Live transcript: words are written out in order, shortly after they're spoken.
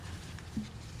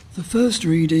The first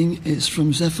reading is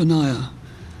from Zephaniah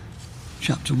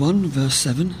chapter 1, verse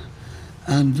 7,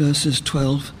 and verses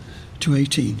 12 to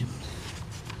 18.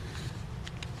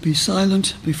 Be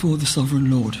silent before the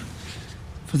sovereign Lord,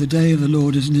 for the day of the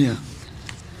Lord is near.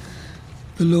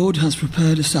 The Lord has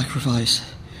prepared a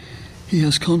sacrifice. He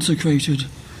has consecrated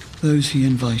those he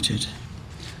invited.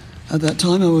 At that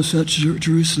time I will search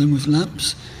Jerusalem with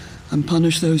lamps and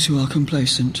punish those who are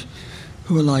complacent,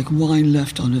 who are like wine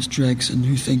left on its dregs and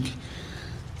who think,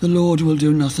 the Lord will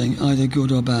do nothing, either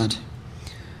good or bad.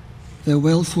 Their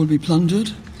wealth will be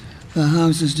plundered, their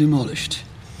houses demolished.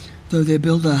 Though they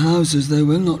build their houses, they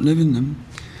will not live in them.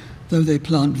 Though they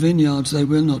plant vineyards, they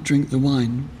will not drink the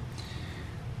wine.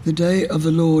 The day of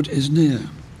the Lord is near,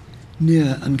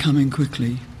 near and coming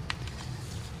quickly.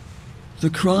 The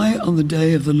cry on the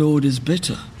day of the Lord is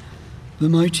bitter. The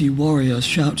mighty warrior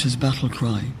shouts his battle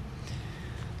cry.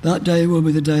 That day will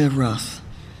be the day of wrath,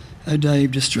 a day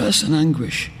of distress and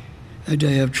anguish, a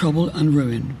day of trouble and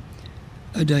ruin,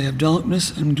 a day of darkness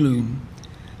and gloom,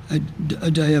 a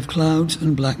day of clouds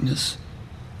and blackness,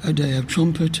 a day of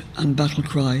trumpet and battle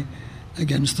cry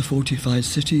against the fortified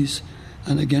cities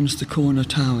and against the corner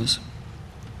towers.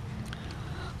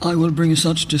 I will bring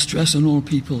such distress on all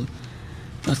people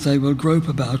that they will grope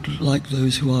about like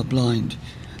those who are blind,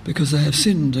 because they have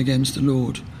sinned against the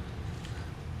Lord.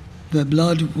 Their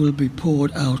blood will be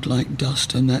poured out like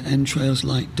dust, and their entrails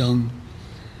like dung.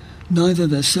 Neither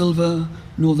their silver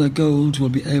nor their gold will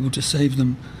be able to save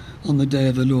them on the day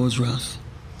of the Lord's wrath.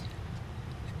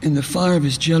 In the fire of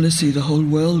his jealousy the whole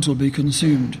world will be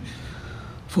consumed,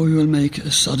 for he will make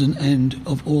a sudden end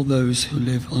of all those who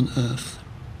live on earth.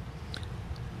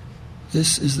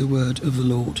 This is the word of the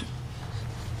Lord.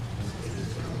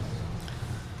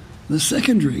 The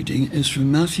second reading is from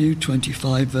Matthew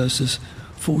 25, verses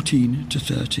 14 to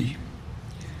 30.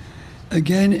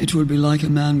 Again, it will be like a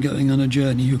man going on a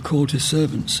journey who called his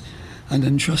servants and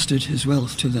entrusted his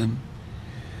wealth to them.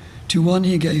 To one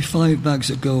he gave 5 bags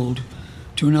of gold,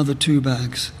 to another 2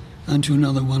 bags, and to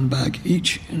another 1 bag,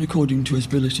 each according to his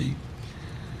ability.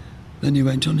 Then he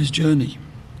went on his journey.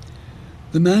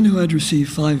 The man who had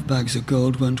received 5 bags of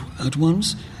gold went at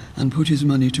once and put his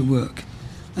money to work,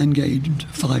 and gained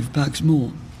 5 bags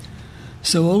more.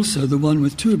 So also the one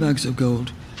with 2 bags of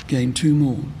gold gained 2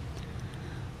 more.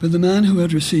 But the man who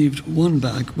had received 1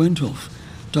 bag went off,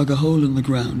 dug a hole in the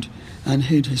ground, and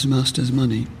hid his master's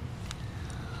money.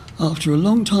 After a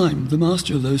long time the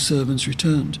master of those servants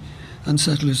returned and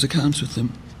settled his accounts with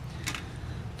them.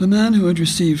 The man who had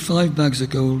received 5 bags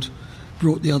of gold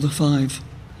brought the other 5.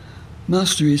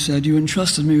 Master, he said, you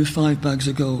entrusted me with 5 bags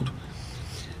of gold.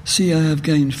 See, I have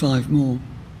gained 5 more.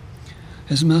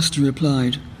 His master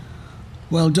replied,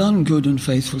 well done, good and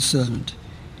faithful servant.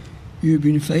 You have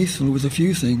been faithful with a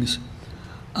few things.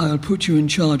 I will put you in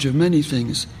charge of many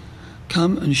things.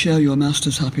 Come and share your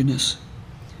master's happiness.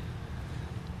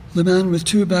 The man with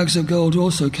 2 bags of gold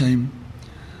also came.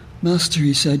 Master,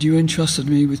 he said, you entrusted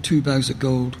me with 2 bags of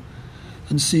gold,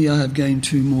 and see, I have gained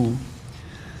 2 more.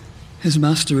 His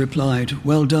master replied,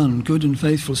 well done, good and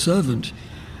faithful servant.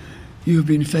 You have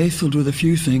been faithful with a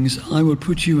few things. I will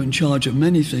put you in charge of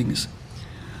many things.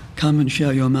 Come and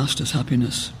share your master's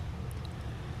happiness.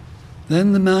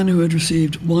 Then the man who had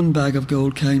received 1 bag of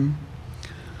gold came.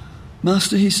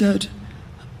 Master, he said,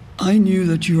 I knew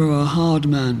that you are a hard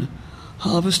man,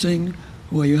 harvesting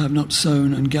where you have not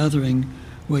sown and gathering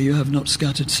where you have not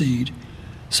scattered seed.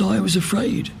 So I was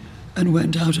afraid and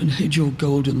went out and hid your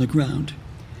gold in the ground.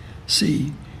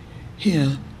 See,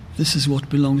 here, this is what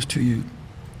belongs to you.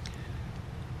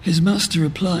 His master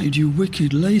replied, you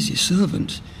wicked, lazy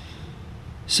servant.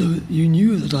 So you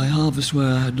knew that I harvest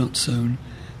where I had not sown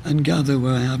and gather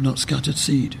where I have not scattered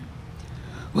seed.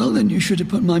 Well, then you should have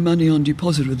put my money on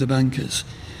deposit with the bankers,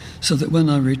 so that when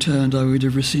I returned I would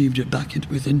have received it back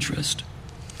with interest.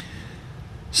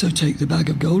 So take the bag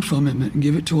of gold from him and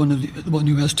give it to the one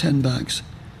who has 10 bags.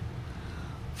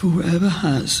 For whoever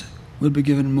has will be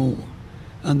given more,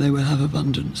 and they will have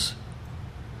abundance.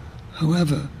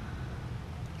 Whoever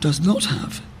does not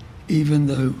have, even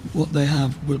though what they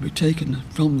have will be taken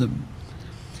from them,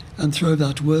 and throw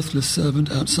that worthless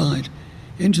servant outside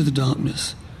into the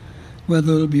darkness, where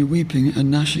there will be weeping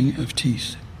and gnashing of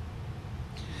teeth.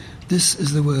 This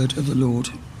is the word of the Lord.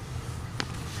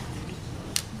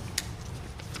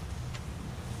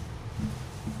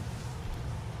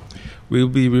 We'll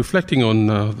be reflecting on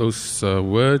those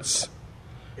words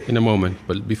in a moment,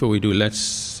 but before we do,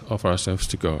 let's offer ourselves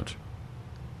to God.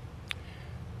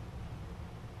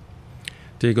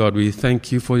 Dear God, we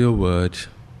thank you for your word.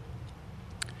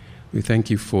 We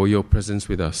thank you for your presence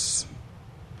with us.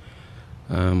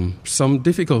 some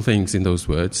difficult things in those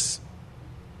words,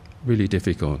 really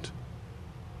difficult.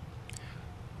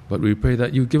 But we pray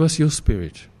that you give us your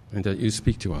Spirit and that you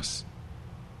speak to us.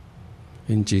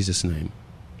 In Jesus' name,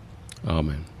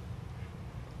 amen.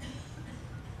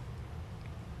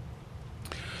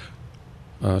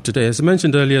 Today, as I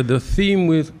mentioned earlier, the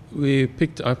theme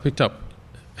I picked up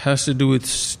has to do with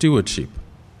stewardship,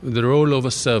 the role of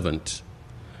a servant.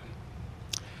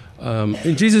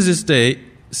 In Jesus' day,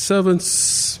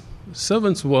 servants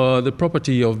were the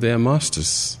property of their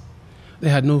masters. They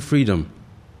had no freedom.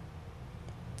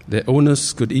 Their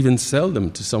owners could even sell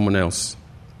them to someone else.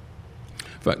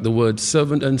 In fact, the words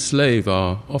servant and slave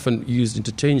are often used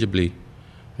interchangeably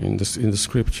in the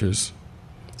scriptures.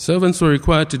 Servants were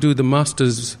required to do the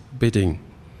master's bidding,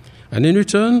 and in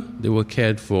return, they were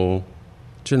cared for.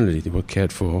 Generally, they were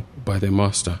cared for by their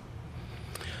master.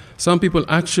 Some people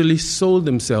actually sold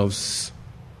themselves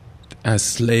as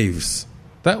slaves.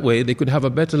 That way, they could have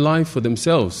a better life for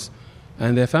themselves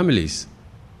and their families.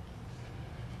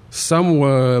 Some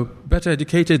were better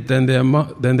educated than their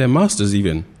masters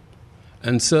even,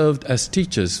 and served as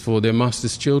teachers for their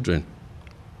master's children.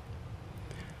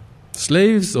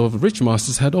 Slaves of rich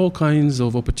masters had all kinds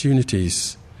of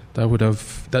opportunities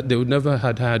that they would never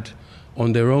have had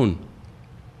on their own.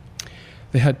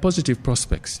 They had positive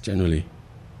prospects generally.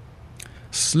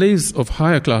 Slaves of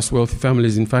higher class wealthy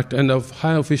families, in fact, and of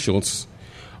high officials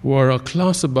were a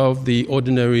class above the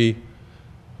ordinary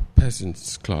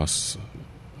peasants class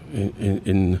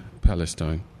in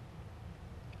Palestine.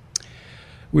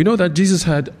 We know that Jesus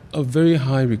had a very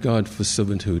high regard for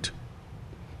servanthood.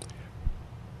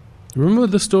 Remember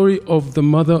the story of the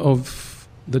mother of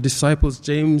the disciples,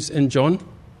 James and John?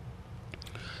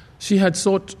 She had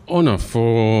sought honor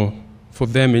for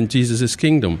them in Jesus'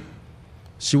 kingdom.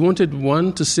 She wanted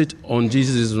one to sit on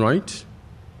Jesus' right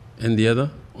and the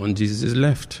other on Jesus'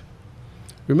 left.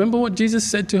 Remember what Jesus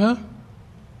said to her?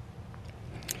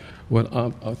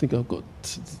 Well, I think I've got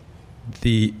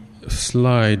the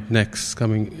slide next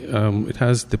coming. It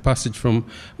has the passage from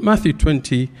Matthew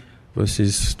 20,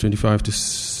 verses 25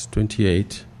 to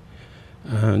 28.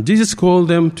 Jesus called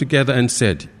them together and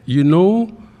said, "You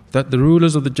know that the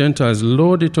rulers of the Gentiles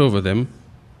lord it over them,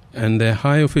 and their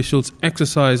high officials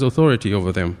exercise authority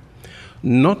over them.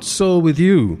 Not so with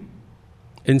you.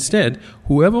 Instead,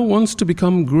 whoever wants to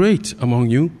become great among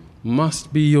you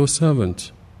must be your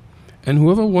servant, and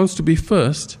whoever wants to be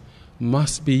first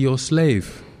must be your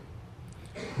slave.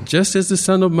 Just as the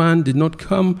Son of Man did not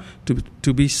come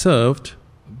to be served,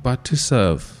 but to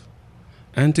serve,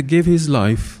 and to give his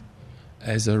life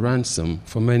as a ransom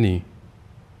for many."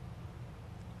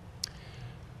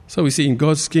 So we see in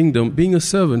God's kingdom, being a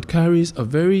servant carries a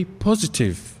very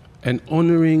positive and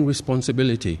honoring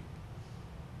responsibility.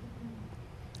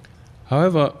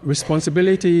 However,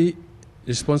 responsibility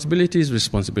is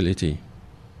responsibility.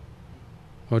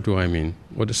 What do I mean?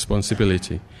 What is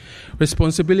responsibility?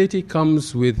 Responsibility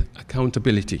comes with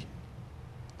accountability.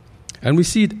 And we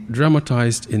see it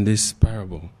dramatized in this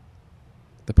parable,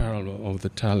 the parable of the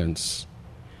talents.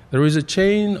 There is a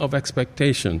chain of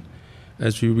expectation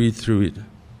as we read through it,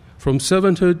 from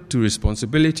servanthood to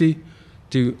responsibility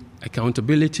to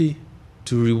accountability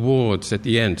to rewards at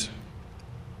the end.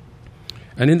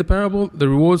 And in the parable, the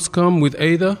rewards come with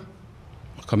either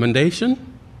commendation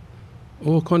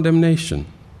or condemnation,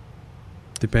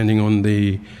 depending on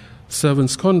the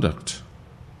servant's conduct.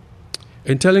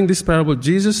 In telling this parable,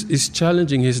 Jesus is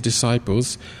challenging his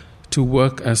disciples to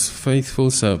work as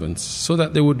faithful servants so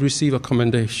that they would receive a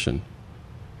commendation.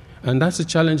 And that's a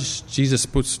challenge Jesus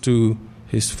puts to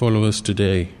his followers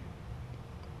today.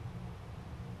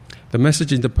 The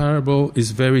message in the parable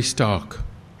is very stark,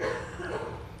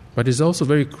 but is also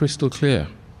very crystal clear.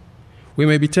 We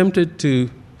may be tempted to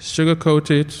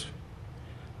sugarcoat it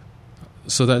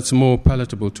so that it's more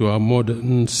palatable to our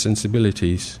modern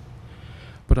sensibilities,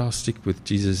 but I'll stick with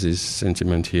Jesus'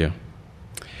 sentiment here.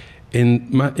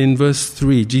 In verse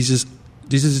 3, Jesus'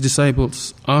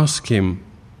 disciples ask him,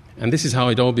 and this is how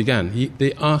it all began.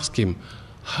 They ask him,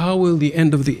 "How will the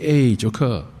end of the age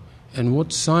occur? And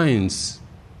what signs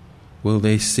will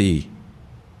they see?"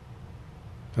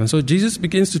 And so Jesus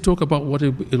begins to talk about what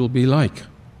it'll be like.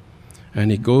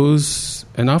 And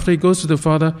after he goes to the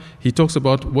Father, he talks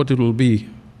about what it will be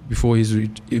before his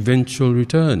eventual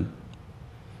return.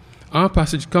 Our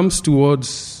passage comes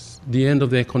towards the end of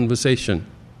their conversation.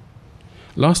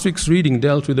 Last week's reading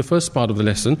dealt with the first part of the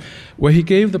lesson, where he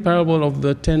gave the parable of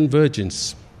the 10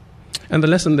 virgins. And the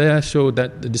lesson there showed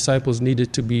that the disciples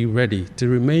needed to be ready, to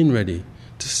remain ready,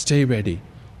 to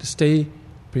stay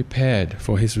prepared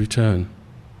for his return.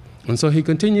 And so he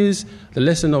continues the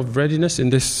lesson of readiness in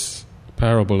this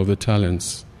parable of the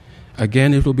talents.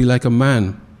 Again, it will be like a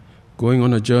man going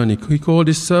on a journey. He called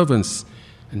his servants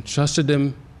and trusted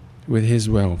them with his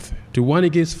wealth. To one he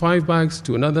gives 5 bags,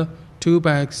 to another 2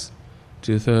 bags,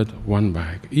 to the third 1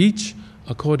 bag, each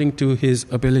according to his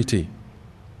ability.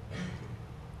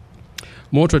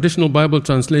 More traditional Bible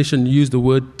translation use the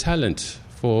word talent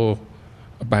for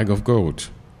a bag of gold.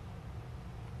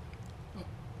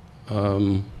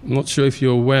 I'm not sure if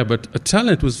you're aware, but a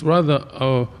talent was rather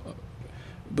a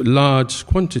large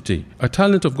quantity. A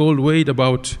talent of gold weighed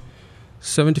about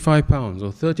 75 pounds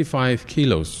or 35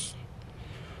 kilos,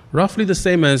 roughly the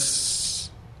same as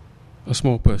a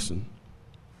small person.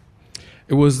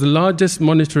 It was the largest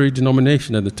monetary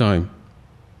denomination at the time.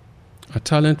 A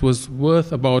talent was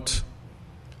worth about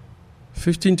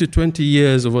 15 to 20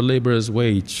 years of a laborer's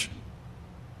wage.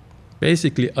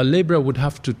 Basically, a laborer would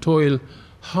have to toil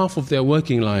half of their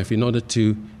working life in order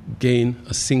to gain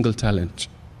a single talent.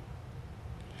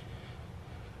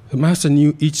 The master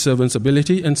knew each servant's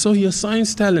ability, and so he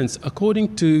assigns talents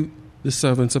according to the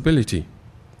servant's ability.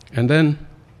 And then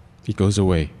he goes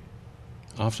away.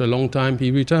 After a long time,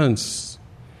 he returns.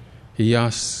 He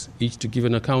asks each to give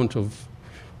an account of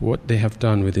what they have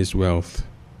done with his wealth.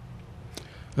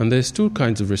 And there's 2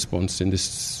 kinds of response in this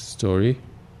story.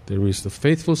 There is the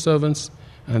faithful servants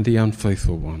and the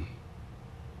unfaithful one.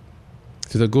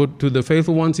 To the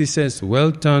faithful ones, he says,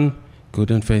 "Well done,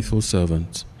 good and faithful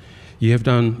servant. You have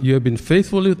been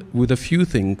faithful with a few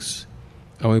things.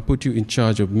 I will put you in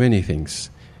charge of many things.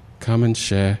 Come and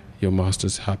share your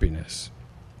master's happiness."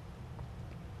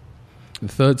 The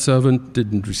third servant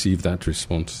didn't receive that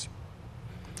response.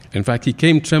 In fact, he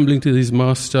came trembling to his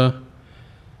master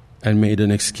and made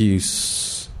an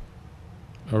excuse,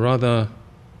 a rather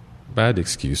bad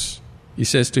excuse. He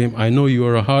says to him, "I know you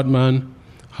are a hard man,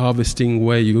 harvesting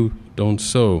where you don't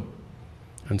sow.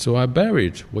 And so I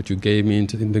buried what you gave me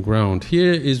in the ground.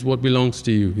 Here is what belongs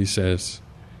to you," he says.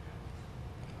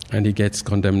 And he gets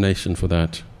condemnation for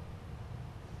that.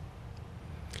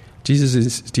 Jesus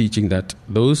is teaching that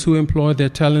those who employ their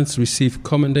talents receive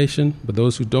commendation, but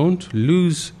those who don't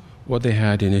lose what they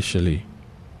had initially.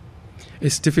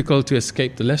 It's difficult to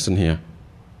escape the lesson here.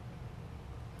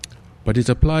 But it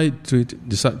applied to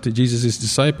Jesus'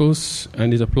 disciples,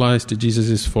 and it applies to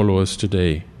Jesus' followers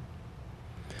today.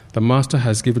 The master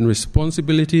has given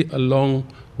responsibility along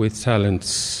with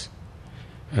talents,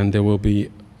 and there will be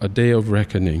a day of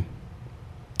reckoning.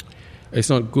 It's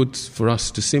not good for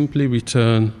us to simply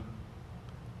return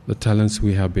the talents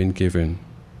we have been given.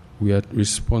 We are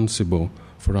responsible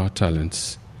for our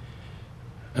talents.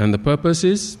 And the purpose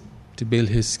is to build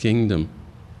his kingdom.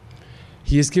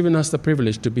 He has given us the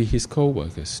privilege to be his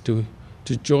co-workers, to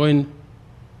join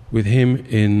with him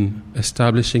in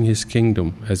establishing his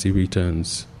kingdom as he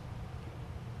returns.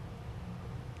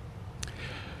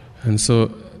 And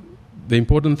so the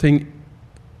important thing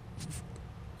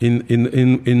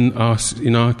in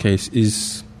our case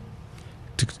is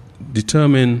to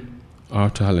determine our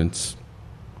talents.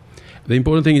 The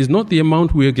important thing is not the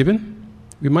amount we are given.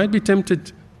 We might be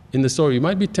tempted in the story, you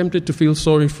might be tempted to feel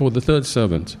sorry for the third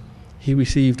servant. He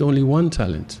received only 1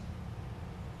 talent.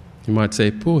 You might say,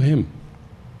 poor him.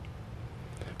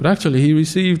 But actually, he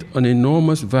received an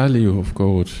enormous value of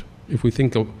gold. If we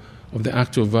think of the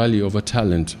actual value of a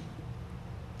talent,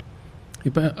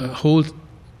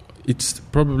 it's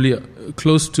probably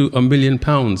close to £1 million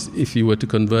if you were to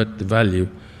convert the value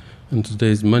into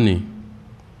today's money.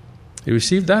 He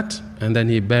received that, and then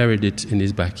he buried it in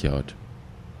his backyard.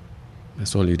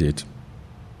 That's all he did.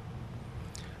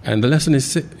 And the lesson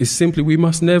is simply, we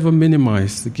must never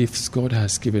minimize the gifts God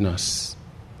has given us.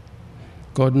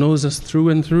 God knows us through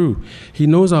and through. He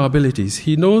knows our abilities.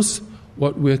 He knows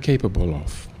what we're capable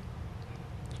of.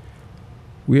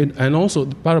 And also,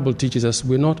 the parable teaches us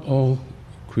we're not all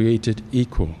created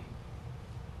equal.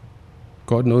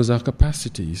 God knows our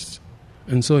capacities.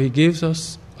 And so he gives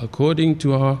us according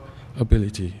to our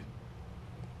ability.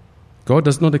 God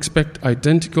does not expect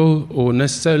identical or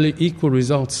necessarily equal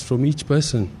results from each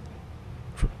person.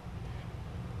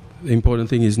 The important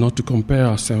thing is not to compare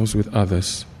ourselves with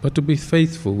others, but to be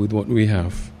faithful with what we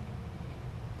have.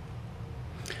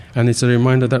 And it's a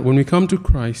reminder that when we come to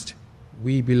Christ,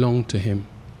 we belong to him.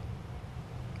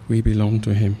 We belong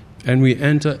to him. And we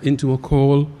enter into a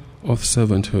call of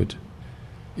servanthood,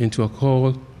 into a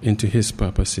call into his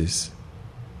purposes.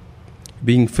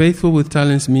 Being faithful with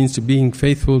talents means to being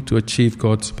faithful to achieve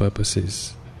God's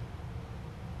purposes.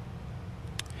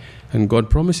 And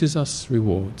God promises us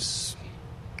rewards.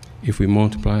 If we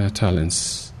multiply our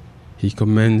talents, he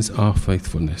commends our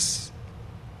faithfulness.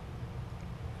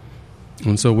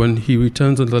 And so when he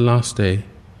returns on the last day,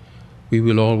 we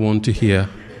will all want to hear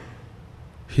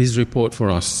his report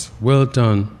for us. Well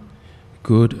done,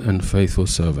 good and faithful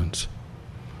servant.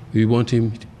 We want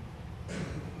him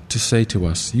to say to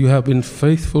us, you have been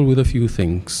faithful with a few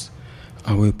things.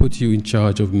 I will put you in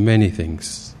charge of many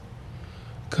things.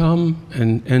 Come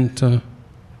and enter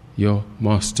your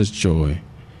master's joy.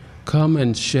 Come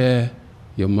and share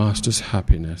your master's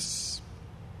happiness.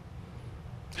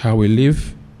 How we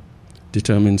live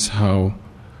determines how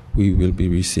we will be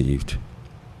received.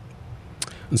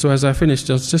 And so as I finish,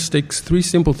 I'll just take 3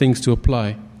 simple things to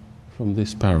apply from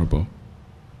this parable.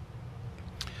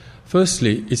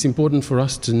 Firstly, it's important for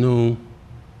us to know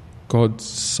God's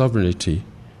sovereignty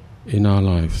in our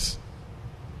lives.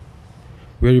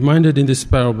 We're reminded in this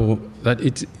parable that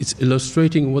it's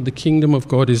illustrating what the kingdom of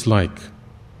God is like.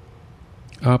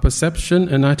 Our perception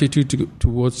and attitude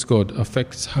towards God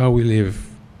affects how we live.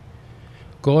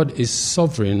 God is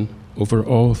sovereign over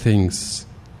all things.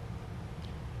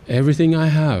 Everything I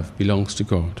have belongs to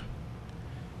God.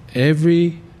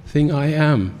 Everything I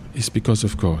am is because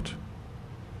of God.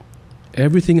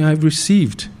 Everything I've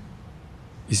received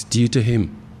is due to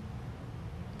him.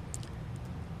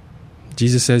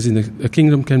 Jesus says a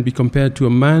kingdom can be compared to a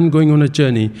man going on a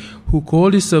journey who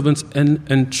called his servants and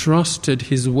entrusted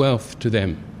his wealth to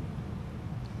them.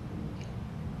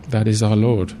 That is our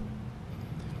Lord.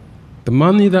 The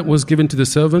money that was given to the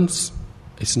servants,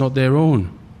 it's not their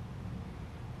own.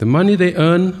 The money they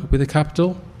earn with a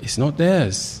capital is not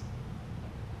theirs.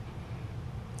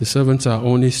 The servants are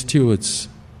only stewards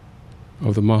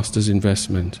of the master's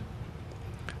investment.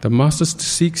 The master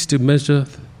seeks to measure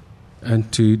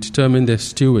and to determine their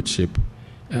stewardship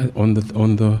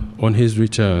on his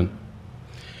return.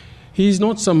 He is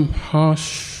not some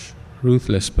harsh,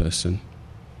 ruthless person.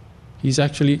 He's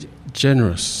actually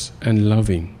generous and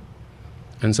loving.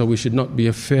 And so we should not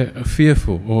be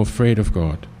fearful or afraid of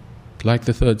God, like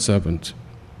the third servant.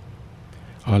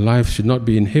 Our lives should not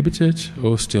be inhibited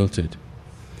or stilted.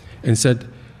 Instead,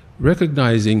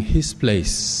 recognizing his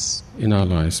place in our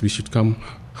lives, we should come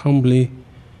humbly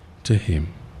to him.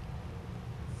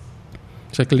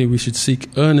 Secondly, we should seek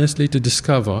earnestly to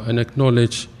discover and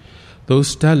acknowledge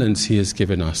those talents he has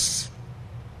given us.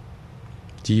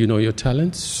 Do you know your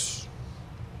talents?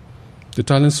 The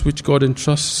talents which God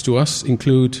entrusts to us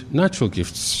include natural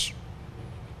gifts,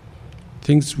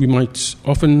 things we might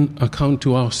often account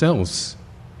to ourselves,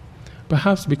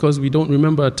 perhaps because we don't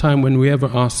remember a time when we ever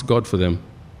asked God for them.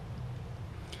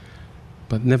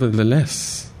 But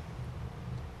nevertheless,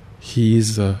 he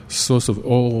is the source of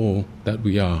all that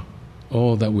we are,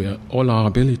 all our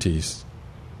abilities.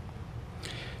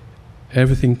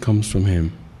 Everything comes from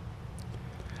him.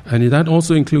 And that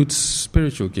also includes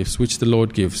spiritual gifts which the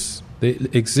Lord gives. They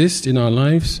exist in our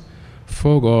lives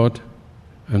for God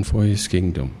and for his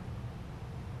kingdom.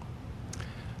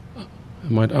 I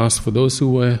might ask for those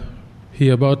who were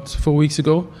here about 4 weeks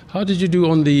ago, how did you do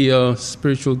on the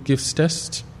spiritual gifts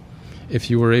test? If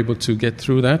you were able to get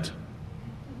through that.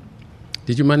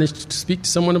 Did you manage to speak to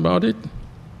someone about it?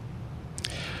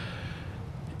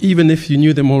 Even if you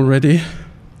knew them already,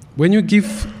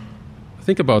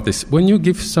 think about this, when you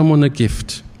give someone a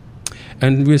gift,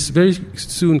 and we're very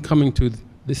soon coming to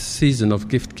this season of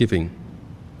gift giving,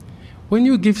 when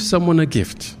you give someone a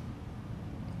gift,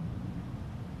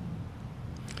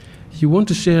 you want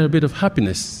to share a bit of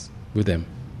happiness with them,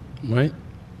 right?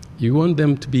 You want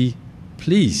them to be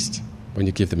pleased when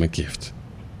you give them a gift.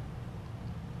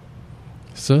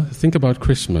 So think about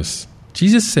Christmas.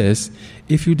 Jesus says,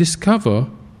 if you discover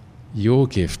your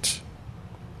gift,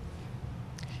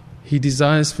 he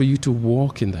desires for you to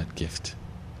walk in that gift.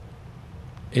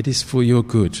 It is for your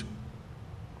good.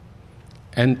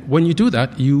 And when you do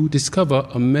that, you discover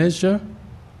a measure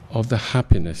of the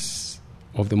happiness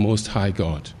of the Most High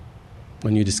God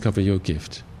when you discover your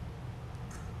gift.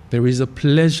 There is a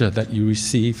pleasure that you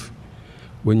receive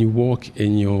when you walk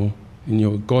in your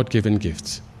God-given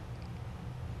gifts.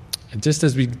 And just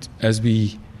as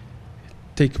we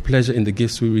take pleasure in the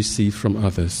gifts we receive from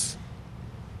others.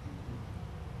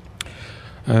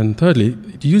 And thirdly,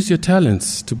 use your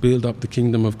talents to build up the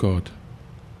kingdom of God.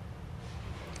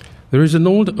 There is an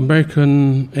old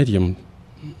American idiom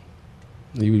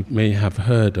you may have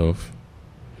heard of.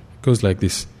 It goes like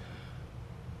this: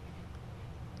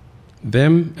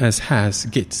 them as has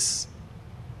gets.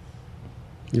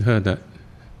 You've heard that?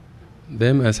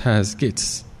 Them as has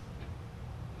gets.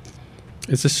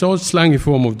 It's a short, slangy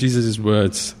form of Jesus'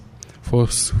 words. For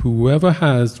whoever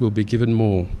has will be given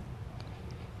more,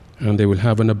 and they will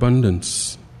have an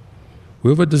abundance.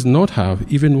 Whoever does not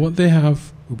have, even what they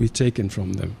have, will be taken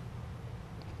from them.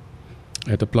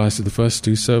 It applies to the first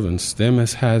two servants. Them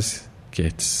as has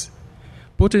gets.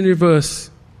 Put in reverse,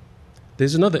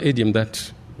 there's another idiom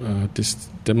that this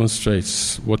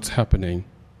demonstrates what's happening.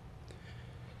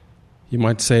 You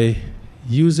might say,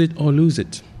 use it or lose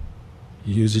it.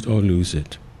 Use it or lose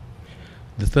it.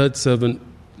 The third servant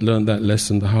learned that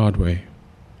lesson the hard way.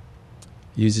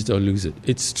 Use it or lose it.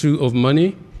 It's true of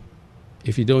money.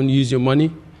 If you don't use your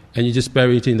money and you just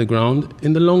bury it in the ground,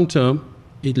 in the long term,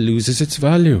 it loses its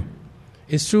value.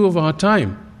 It's true of our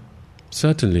time,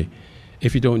 certainly.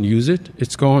 If you don't use it,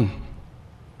 it's gone.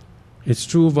 It's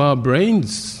true of our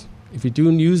brains. If you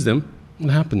don't use them, what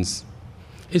happens?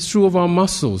 It's true of our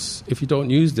muscles. If you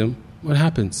don't use them, what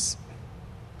happens?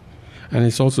 And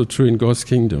it's also true in God's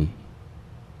kingdom.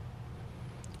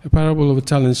 A parable of the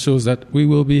talents shows that there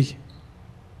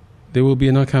will be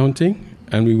an accounting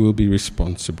and we will be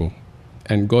responsible.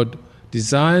 And God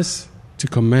desires to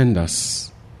commend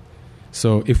us.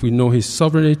 So if we know His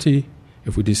sovereignty,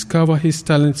 if we discover His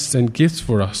talents and gifts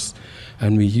for us,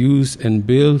 and we use and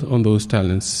build on those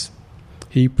talents,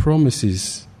 He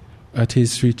promises at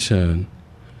His return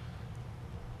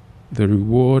the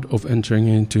reward of entering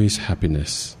into His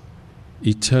happiness,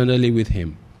 eternally with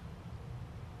Him,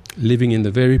 living in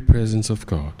the very presence of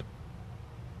God.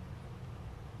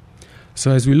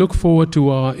 So as we look forward to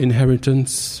our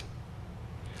inheritance,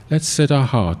 let's set our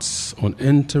hearts on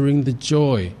entering the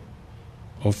joy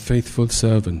of faithful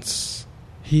servants.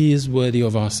 He is worthy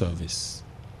of our service.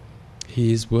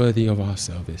 He is worthy of our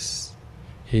service.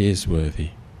 He is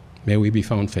worthy. May we be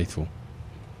found faithful.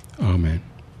 Amen.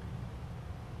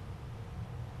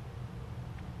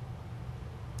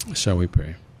 Shall we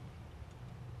pray?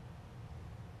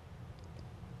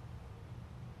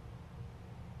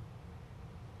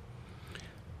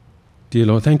 Dear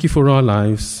Lord, thank you for our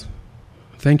lives.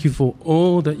 Thank you for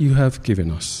all that you have given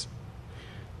us.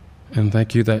 And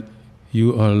thank you that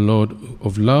you are Lord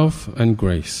of love and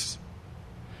grace.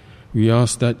 We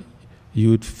ask that you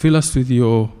would fill us with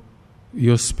your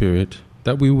Spirit,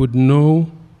 that we would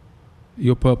know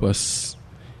your purpose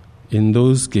in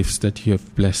those gifts that you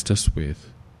have blessed us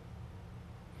with.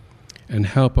 And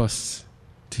help us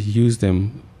to use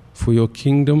them for your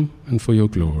kingdom and for your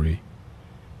glory.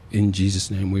 In Jesus'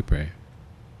 name we pray.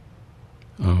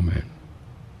 Amen.